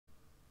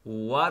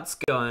What's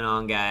going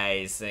on,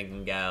 guys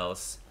and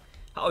gals?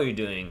 How are you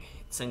doing?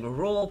 It's a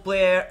role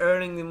player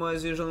earning the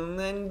most usual,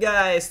 and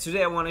guys,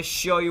 today I want to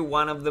show you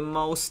one of the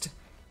most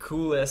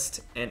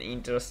coolest and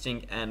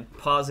interesting and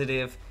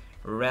positive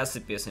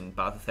recipes in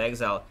Path of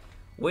Exile,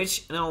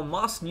 which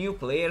most new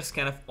players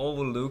kind of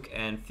overlook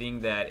and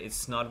think that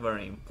it's not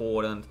very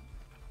important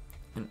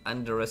and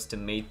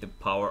underestimate the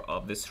power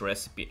of this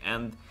recipe.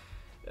 And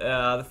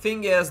the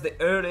thing is, the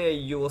earlier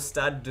you will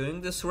start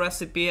doing this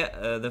recipe,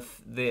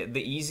 the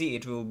easy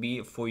it will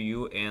be for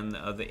you in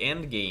the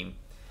end game.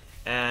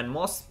 And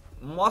most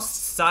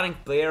starting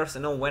players,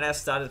 when I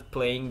started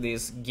playing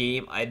this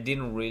game, I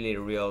didn't really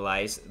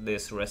realize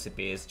this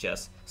recipe is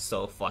just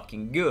so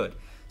fucking good.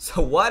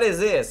 So what is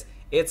this?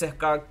 It's a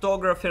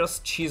Cartographer's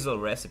Chisel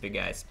recipe,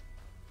 guys.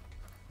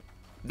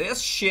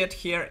 This shit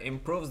here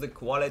improves the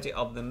quality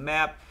of the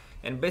map,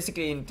 and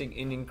basically it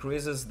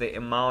increases the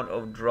amount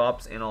of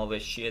drops and all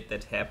the shit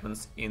that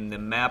happens in the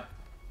map.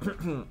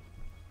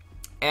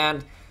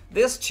 And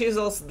these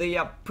chisels, they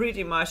are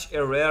pretty much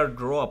a rare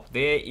drop.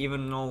 They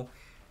even know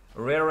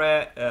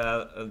rare.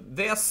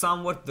 They are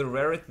somewhat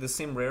the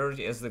same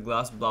rarity as the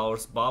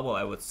glassblower's bubble,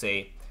 I would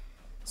say.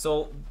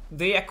 So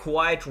they are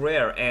quite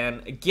rare,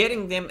 and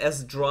getting them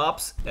as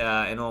drops,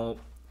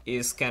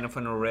 is kind of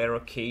a rare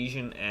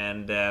occasion,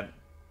 and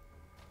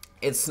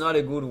it's not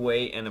a good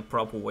way and a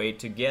proper way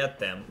to get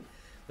them.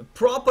 The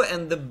proper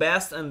and the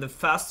best and the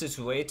fastest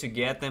way to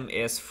get them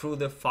is through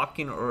the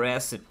fucking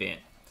recipe.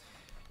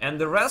 And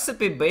the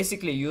recipe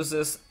basically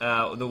uses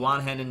the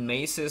one-handed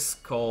maces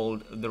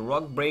called the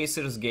rock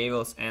bracers,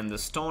 gavels, and the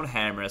stone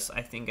hammers.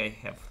 I think I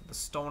have the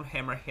stone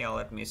hammer here.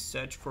 Let me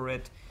search for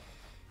it.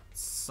 It's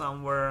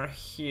somewhere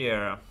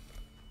here.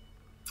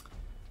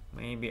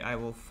 Maybe I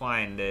will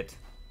find it.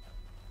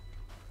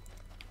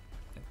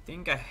 I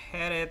think I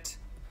had it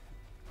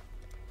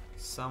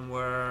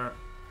somewhere.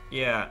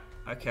 Yeah,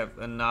 I have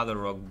another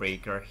rock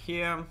breaker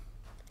here.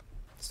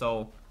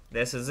 So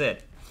this is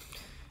it.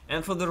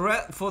 And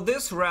for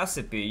this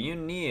recipe you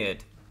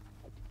need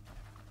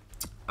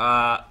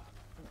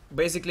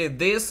basically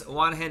this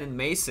one-handed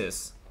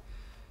maces.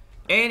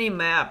 Any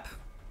map,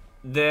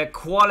 the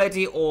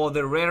quality or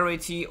the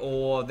rarity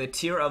or the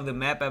tier of the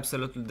map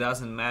absolutely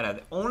doesn't matter.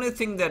 The only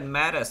thing that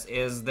matters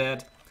is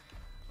that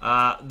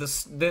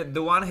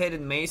the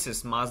one-handed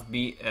maces must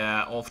be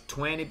of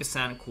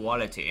 20%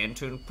 quality, and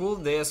to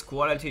improve this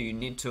quality you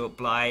need to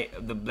apply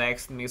the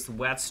blacksmith's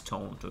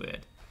whetstone to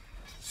it.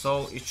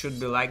 So it should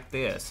be like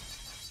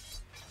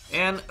this.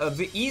 And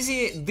the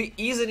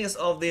easiness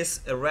of this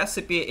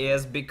recipe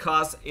is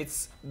because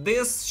it's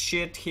this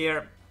shit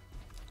here.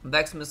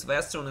 Blacksmith's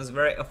whetstone is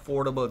very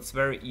affordable, it's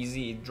very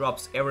easy, it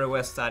drops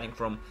everywhere starting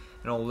from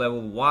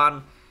level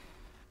 1.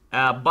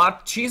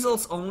 But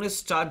chisels only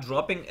start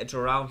dropping at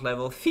around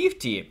level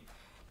 50,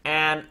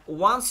 and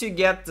once you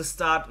get to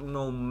start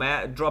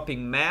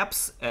dropping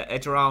maps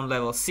at around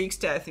level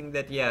 60, I think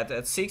that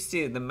at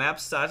 60 the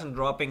maps start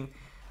dropping.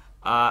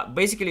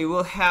 Basically you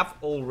will have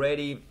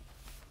already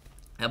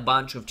a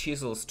bunch of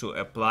chisels to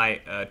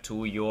apply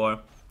to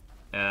your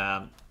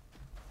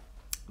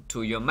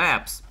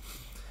maps.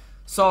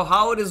 So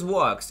how this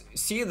works,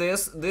 see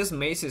these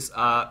maces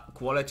are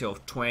quality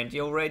of 20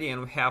 already,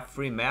 and we have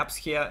 3 maps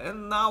here,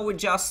 and now we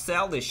just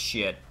sell this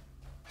shit.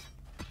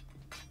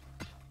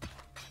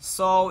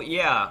 So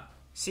yeah,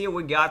 see,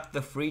 we got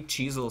the 3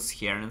 chisels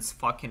here, and it's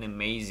fucking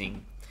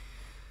amazing.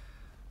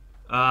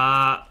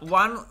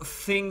 One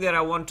thing that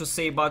I want to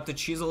say about the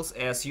chisels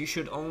is you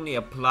should only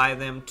apply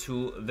them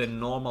to the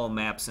normal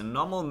maps, and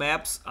normal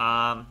maps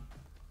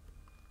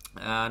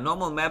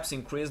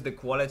increase the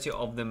quality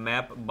of the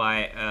map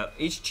by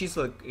each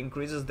chisel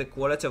increases the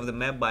quality of the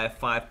map by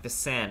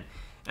 5%,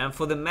 and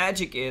for the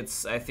magic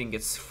I think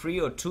it's 3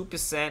 or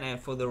 2%, and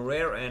for the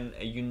rare and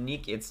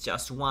unique it's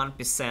just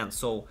 1%.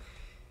 So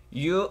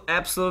you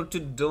absolutely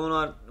do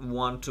not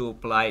want to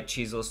apply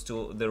chisels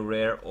to the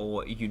rare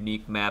or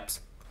unique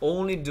maps.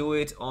 Only do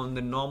it on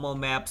the normal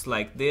maps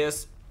like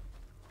this,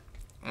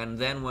 and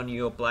then when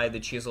you apply the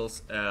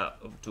chisels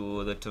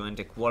to the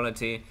 20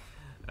 quality,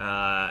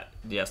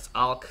 just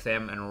alch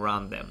them and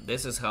run them.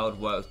 This is how it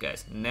works,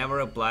 guys.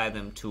 Never apply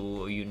them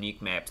to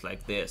unique maps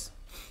like this.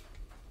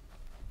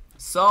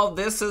 So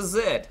this is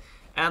it.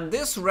 And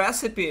this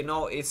recipe,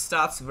 it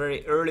starts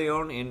very early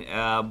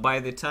on. By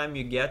the time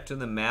you get to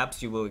the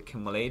maps, you will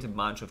accumulate a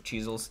bunch of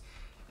chisels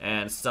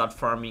and start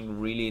farming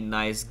really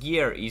nice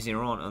gear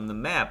easier on the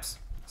maps.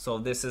 So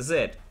this is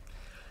it.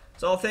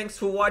 So thanks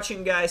for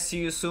watching, guys. See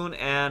you soon,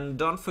 and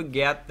don't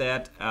forget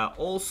that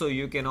also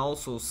you can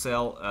also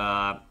sell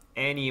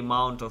any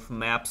amount of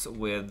maps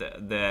with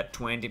the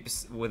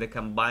 20% with a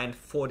combined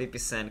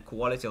 40%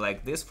 quality,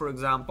 like this for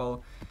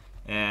example,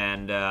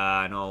 and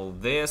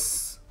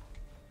this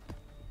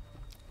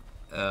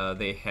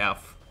they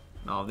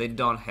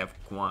don't have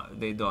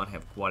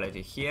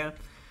quality here,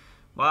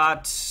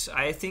 but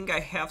I think I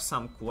have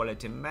some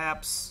quality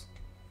maps.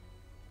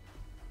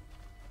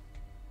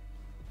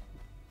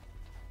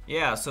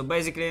 Yeah, so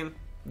basically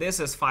this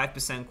is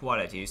 5%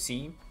 quality, you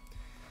see.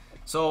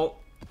 So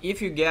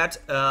If you get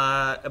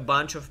a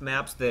bunch of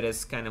maps that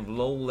is kind of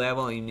low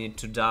level, you need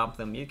to dump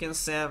them. You can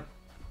sell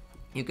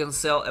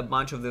a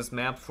bunch of this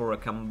map for a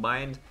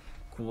combined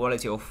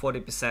quality of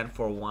 40%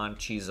 for one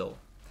chisel.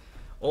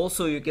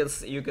 Also, you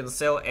can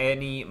sell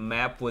any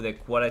map with a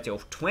quality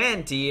of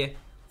 20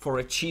 for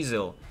a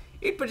chisel.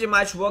 It pretty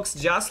much works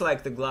just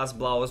like the glass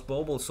blowers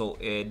bauble, so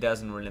it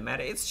doesn't really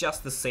matter. It's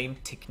just the same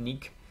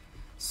technique.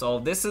 So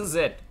this is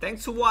it.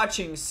 Thanks for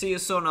watching. See you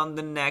soon on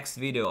the next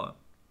video.